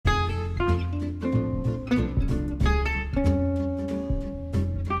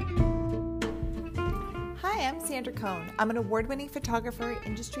Sandra Cohn. I'm an award-winning photographer,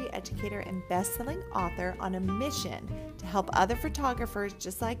 industry educator, and best-selling author on a mission to help other photographers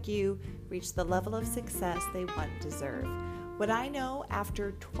just like you reach the level of success they want and deserve. What I know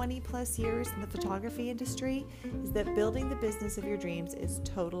after 20 plus years in the photography industry is that building the business of your dreams is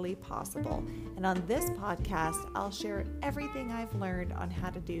totally possible. And on this podcast, I'll share everything I've learned on how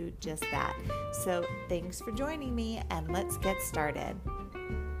to do just that. So thanks for joining me, and let's get started.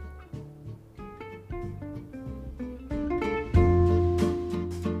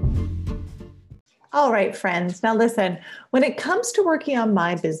 All right, friends. Now listen, when it comes to working on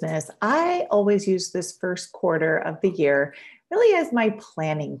my business, I always use this first quarter of the year really as my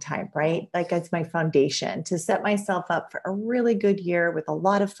planning time, right? Like as my foundation to set myself up for a really good year with a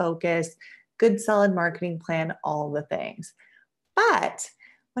lot of focus, good solid marketing plan, all the things. But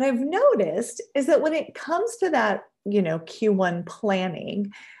what I've noticed is that when it comes to that, Q1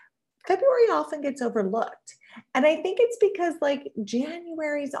 planning, February often gets overlooked. And I think it's because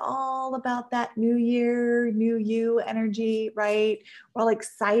January is all about that new year, new you energy, right? We're all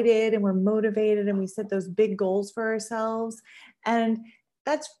excited and we're motivated and we set those big goals for ourselves. And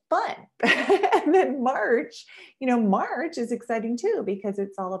that's fun. And then March is exciting too, because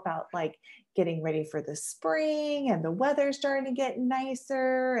it's all about getting ready for the spring and the weather starting to get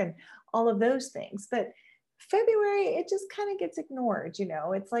nicer and all of those things. But February, it just kind of gets ignored,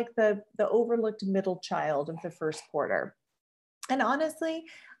 it's like the overlooked middle child of the first quarter. And honestly,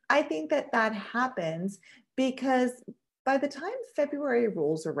 I think that happens because by the time February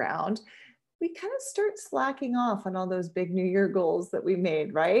rolls around, we kind of start slacking off on all those big New Year goals that we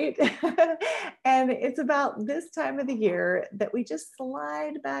made, right? And it's about this time of the year that we just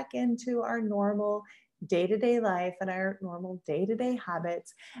slide back into our normal day-to-day life and our normal day-to-day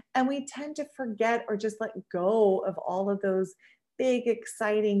habits. And we tend to forget or just let go of all of those big,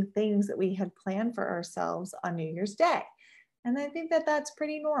 exciting things that we had planned for ourselves on New Year's Day. And I think that that's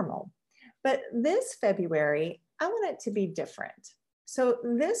pretty normal. But this February, I want it to be different. So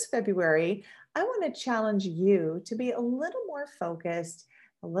this February, I want to challenge you to be a little more focused,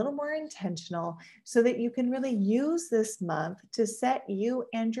 a little more intentional, so that you can really use this month to set you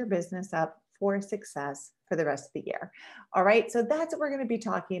and your business up for success for the rest of the year. All right, so that's what we're going to be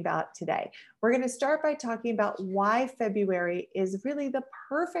talking about today. We're going to start by talking about why February is really the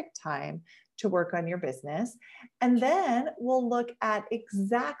perfect time to work on your business. And then we'll look at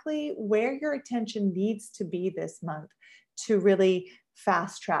exactly where your attention needs to be this month to really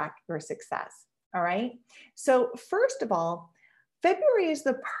fast track your success. All right, so first of all, February is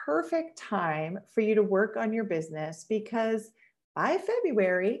the perfect time for you to work on your business because by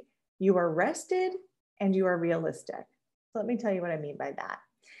February, you are rested and you are realistic. So let me tell you what I mean by that.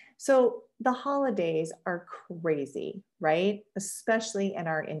 So the holidays are crazy, right? Especially in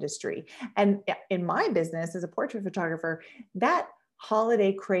our industry. And in my business as a portrait photographer, that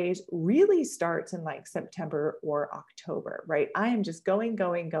holiday craze really starts in September or October, right? I am just going.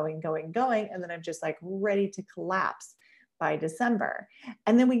 And then I'm just ready to collapse by December.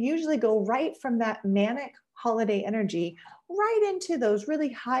 And then we usually go right from that manic holiday energy right into those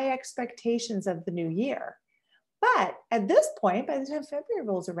really high expectations of the new year. But at this point, by the time February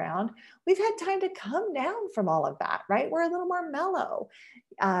rolls around, we've had time to come down from all of that, right? We're a little more mellow.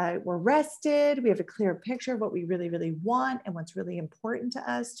 We're rested. We have a clear picture of what we really, really want and what's really important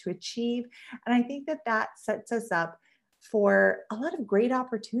to us to achieve. And I think that sets us up for a lot of great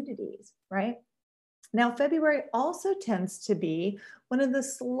opportunities, right? Now, February also tends to be one of the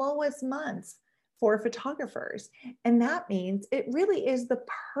slowest months for photographers. And that means it really is the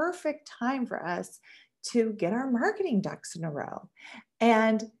perfect time for us to get our marketing ducks in a row.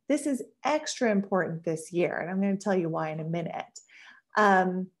 And this is extra important this year. And I'm going to tell you why in a minute.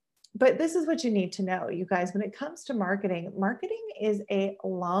 But this is what you need to know, you guys. When it comes to marketing, marketing is a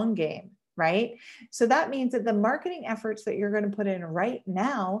long game, right? So that means that the marketing efforts that you're going to put in right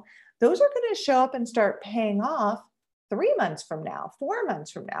now, those are going to show up and start paying off 3 months from now, 4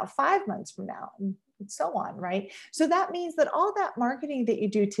 months from now, 5 months from now, and so on, right? So that means that all that marketing that you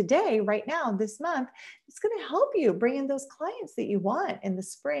do today, right now, this month, it's going to help you bring in those clients that you want in the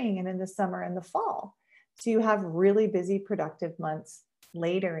spring and in the summer and the fall. So you have really busy, productive months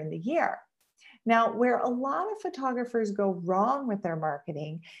later in the year. Now, where a lot of photographers go wrong with their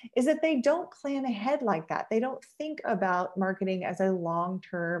marketing is that they don't plan ahead like that. They don't think about marketing as a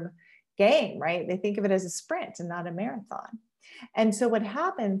long-term game, right? They think of it as a sprint and not a marathon. And so what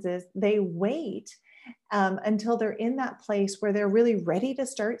happens is they wait until they're in that place where they're really ready to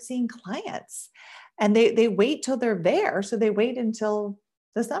start seeing clients. And they wait till they're there. So they wait until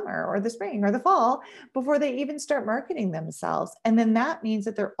the summer or the spring or the fall before they even start marketing themselves. And then that means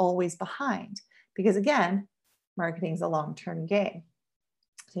that they're always behind because again, Marketing is a long-term game.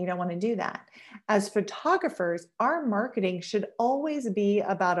 So you don't want to do that. As photographers, our marketing should always be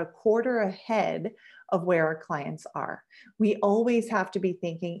about a quarter ahead of where our clients are. We always have to be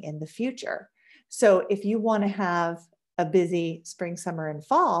thinking in the future. So if you want to have a busy spring, summer, and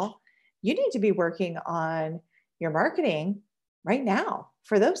fall, you need to be working on your marketing right now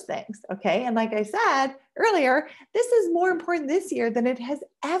for those things. Okay. And like I said earlier, this is more important this year than it has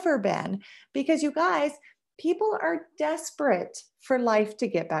ever been, because you guys, people are desperate for life to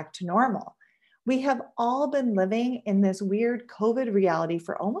get back to normal. We have all been living in this weird COVID reality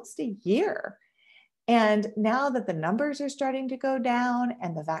for almost a year. And now that the numbers are starting to go down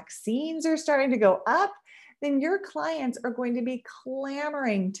and the vaccines are starting to go up, then your clients are going to be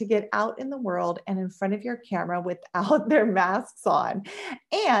clamoring to get out in the world and in front of your camera without their masks on.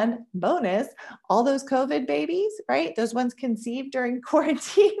 And bonus, all those COVID babies, right? Those ones conceived during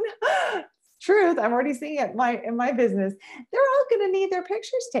quarantine. Truth, I'm already seeing it in my business. They're all going to need their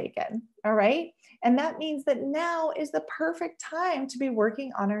pictures taken. All right. And that means that now is the perfect time to be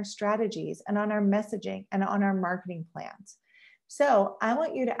working on our strategies and on our messaging and on our marketing plans. So I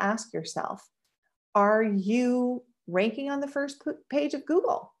want you to ask yourself, are you ranking on the first page of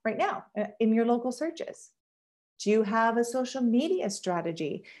Google right now in your local searches? Do you have a social media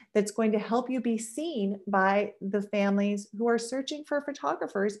strategy that's going to help you be seen by the families who are searching for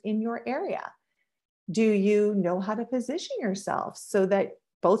photographers in your area? Do you know how to position yourself so that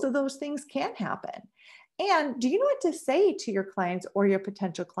both of those things can happen? And do you know what to say to your clients or your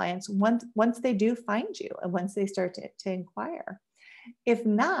potential clients once they do find you and once they start to inquire? If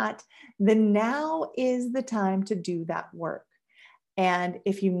not, then now is the time to do that work. And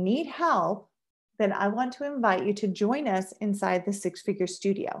if you need help, then I want to invite you to join us inside the Six Figure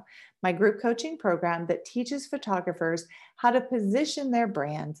Studio, my group coaching program that teaches photographers how to position their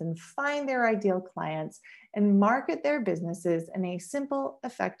brands and find their ideal clients and market their businesses in a simple,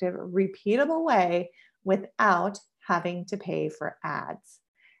 effective, repeatable way without having to pay for ads.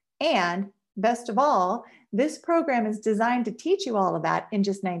 And best of all, this program is designed to teach you all of that in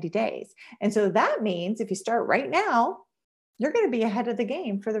just 90 days. And so that means if you start right now, you're going to be ahead of the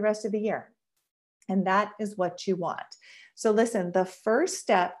game for the rest of the year. And that is what you want. So listen, the first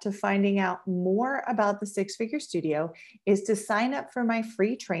step to finding out more about the Six Figure Studio is to sign up for my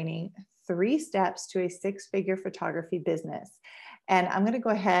free training, 3 Steps to a Six-Figure Photography Business. And I'm going to go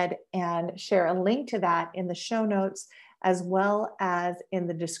ahead and share a link to that in the show notes, as well as in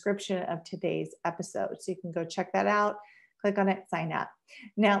the description of today's episode. So you can go check that out, click on it, sign up.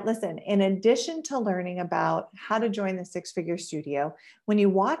 Now, listen, in addition to learning about how to join the Six Figure Studio, when you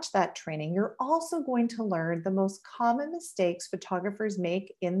watch that training, you're also going to learn the most common mistakes photographers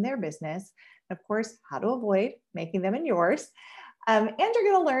make in their business, and of course, how to avoid making them in yours. And you're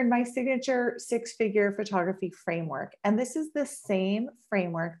going to learn my signature 6-figure photography framework. And this is the same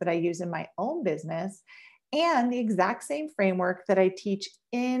framework that I use in my own business, and the exact same framework that I teach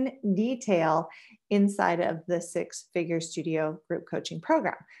in detail inside of the Six Figure Studio group coaching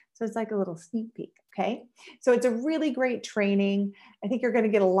program. So it's like a little sneak peek, okay? So it's a really great training. I think you're going to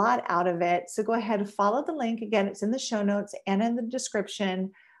get a lot out of it. So go ahead and follow the link. Again, it's in the show notes and in the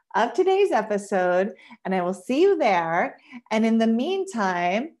description of today's episode, and I will see you there. And in the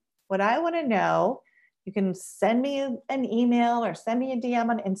meantime, what I want to know, you can send me an email or send me a DM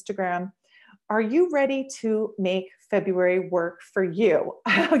on Instagram. Are you ready to make February work for you?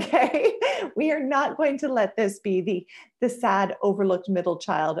 Okay. We are not going to let this be the sad, overlooked middle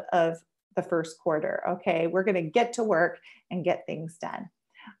child of the first quarter. Okay. We're going to get to work and get things done.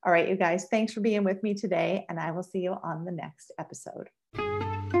 All right, you guys, thanks for being with me today, and I will see you on the next episode.